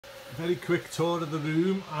Very quick tour of the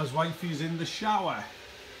room as wifey's in the shower.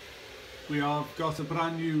 We have got a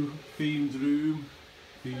brand new themed room,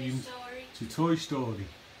 themed to Toy Story.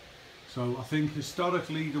 So I think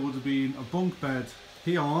historically there would have been a bunk bed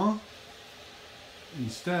here.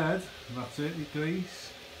 Instead, that's it,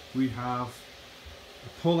 Grace. We have a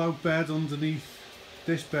pull-out bed underneath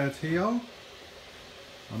this bed here,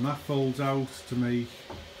 and that folds out to make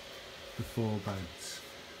the 4 beds.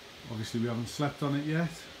 Obviously we haven't slept on it yet,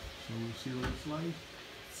 so we'll see what it's like.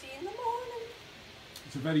 See you in the morning.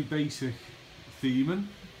 It's a very basic theming,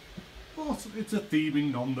 but it's a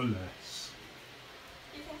theming nonetheless.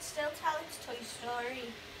 You can still tell it's Toy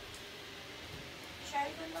Story.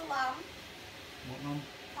 Sheridan the lamb. What lamp?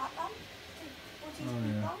 That lamp. Woody's Oh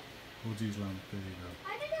big yeah, lamp. Woody's lamp, there you go. I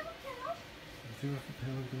didn't have a pillow. I do have a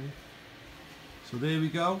pillow, Dave. So there we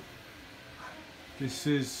go. This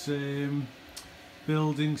is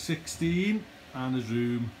building 16 and is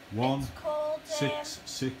room It's called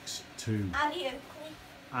 1662. Annie Oakley.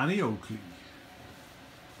 Annie Oakley.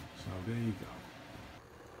 So there you go.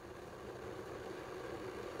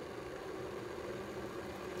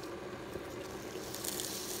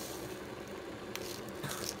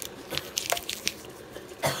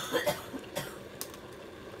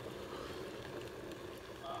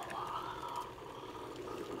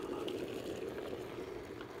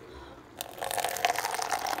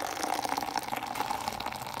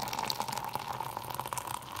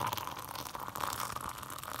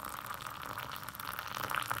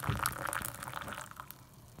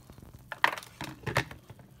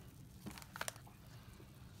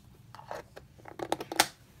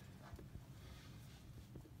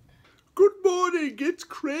 Good morning, it's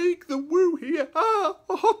Craig the Woo here. Ah,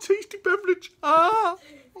 a hot tasty beverage. Ah,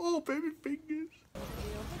 oh baby fingers.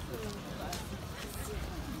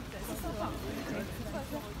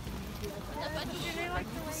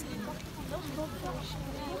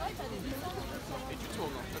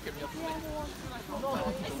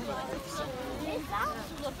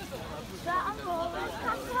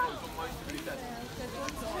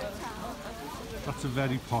 That's a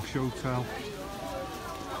very posh hotel.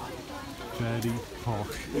 Very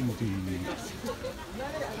posh indeed.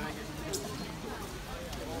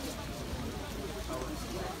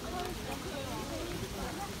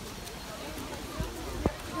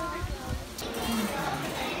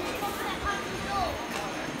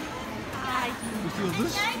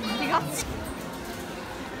 Who's the others? We got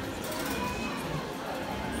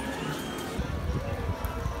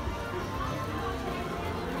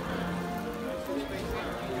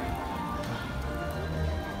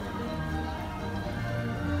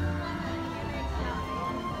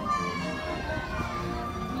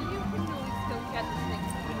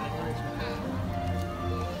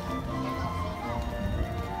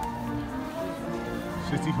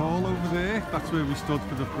City Hall over there. That's where we stood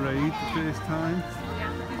for the parade the first time.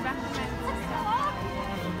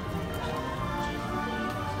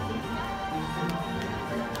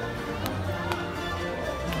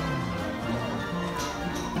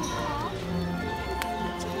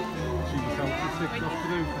 See the selfie stick off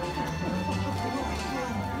through.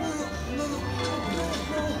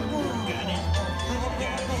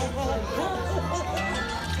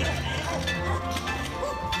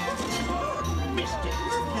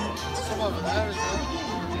 Some over there, isn't there?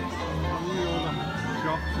 Probably all the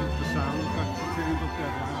shops and the sound factory turned up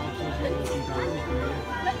there, the houses and walking down here.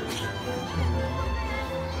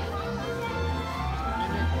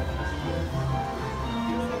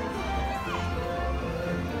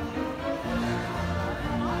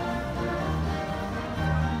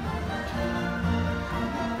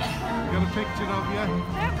 You got a picture of you?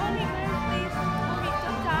 Don't only move, please. Mommy,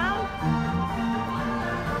 come down.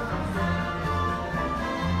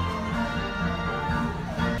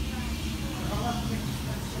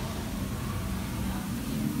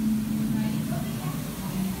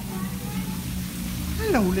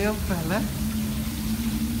 Hello, little fella.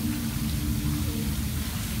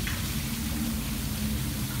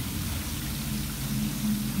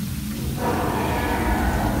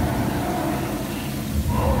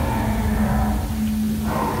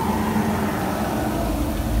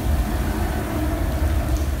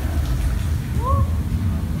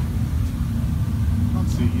 Can't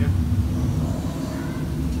see you.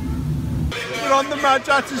 We're on the Mad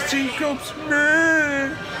Hatter's teacups.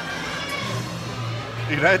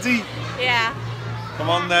 You ready? Yeah. Come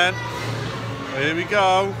on then. Here we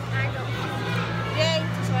go. Yay,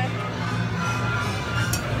 this way.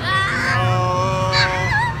 Oh.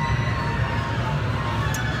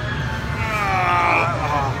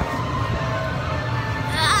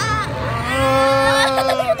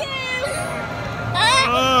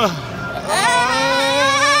 Ah.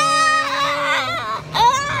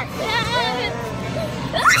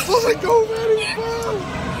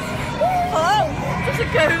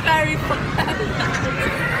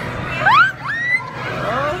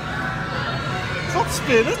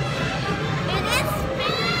 spinning. It is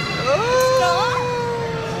spinning. Oh.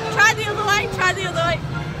 Stop. Try the other way. Try the other way.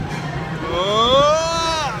 Oh.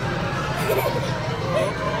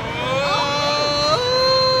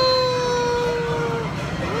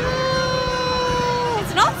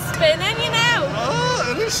 It's not spinning, you know.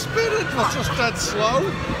 Oh, it is spinning, but just dead slow.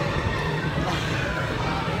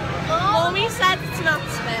 Mummy said it's not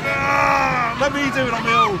spinning. Ah, let me do it on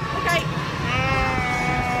my own. Okay.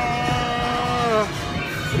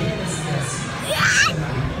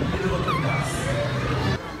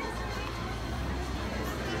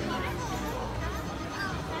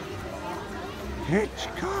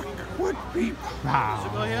 Hitchcock would be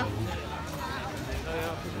proud. What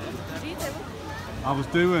are you doing? I was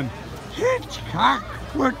doing. Hitchcock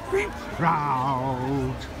would be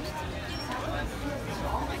proud.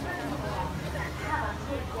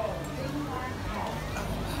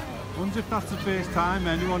 I wonder if that's the first time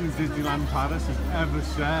anyone in Disneyland Paris has ever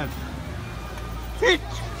said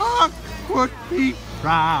Hitchcock would be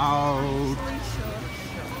proud.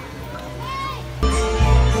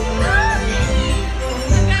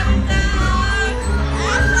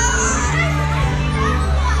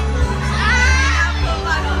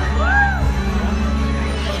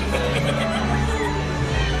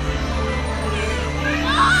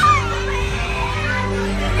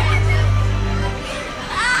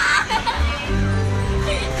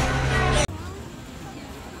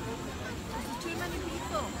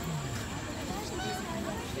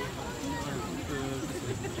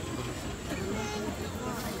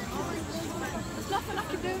 There's nothing I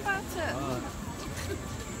can do about it.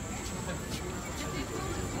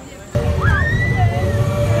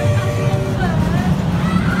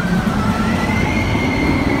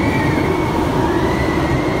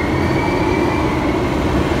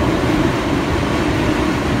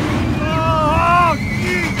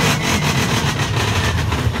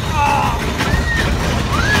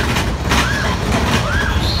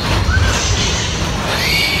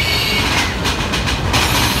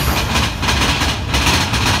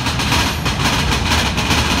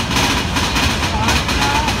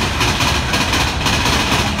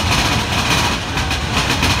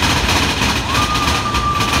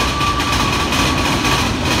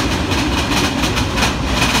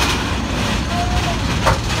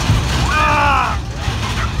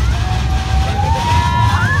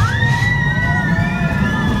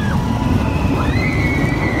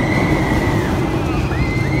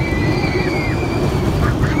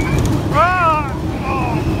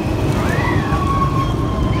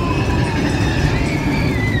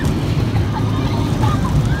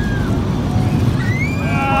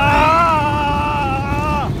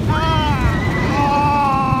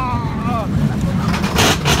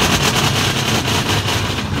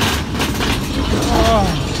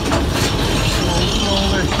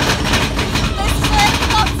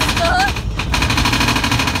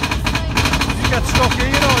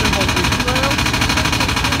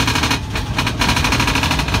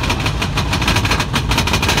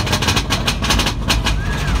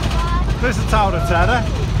 This is Tower of Terror.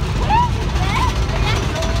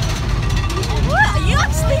 What? Are you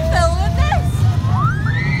actually filming this?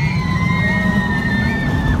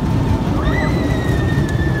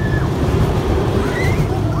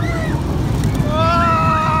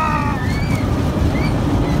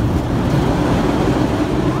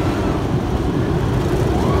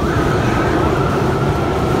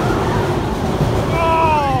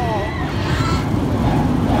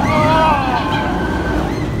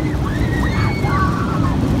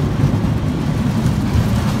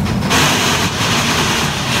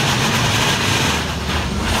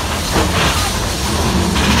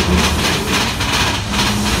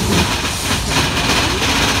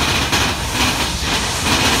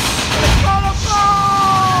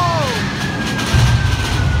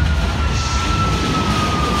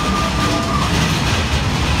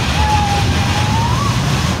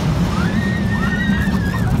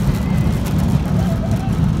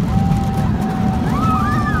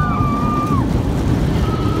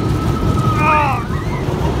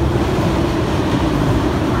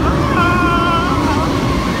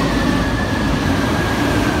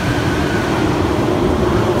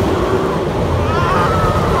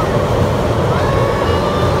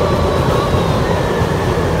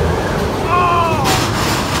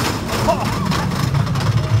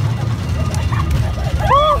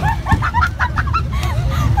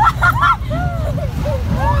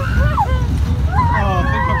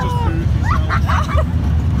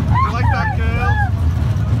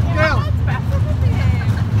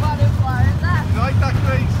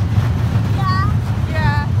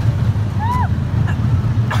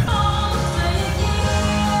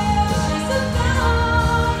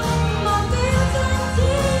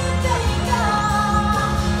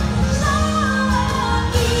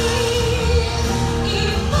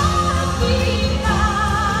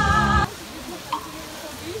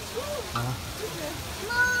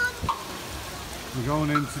 We're going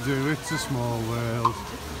in to do It's a Small World.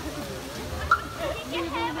 Only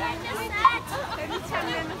 10 minutes.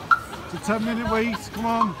 It's a 10-minute wait, come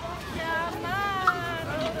on.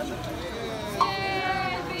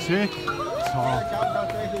 Tick tock.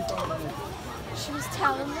 She was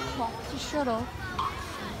telling the clock to shut up.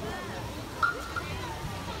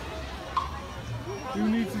 Who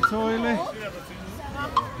needs a toilet?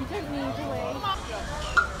 You don't need to wait.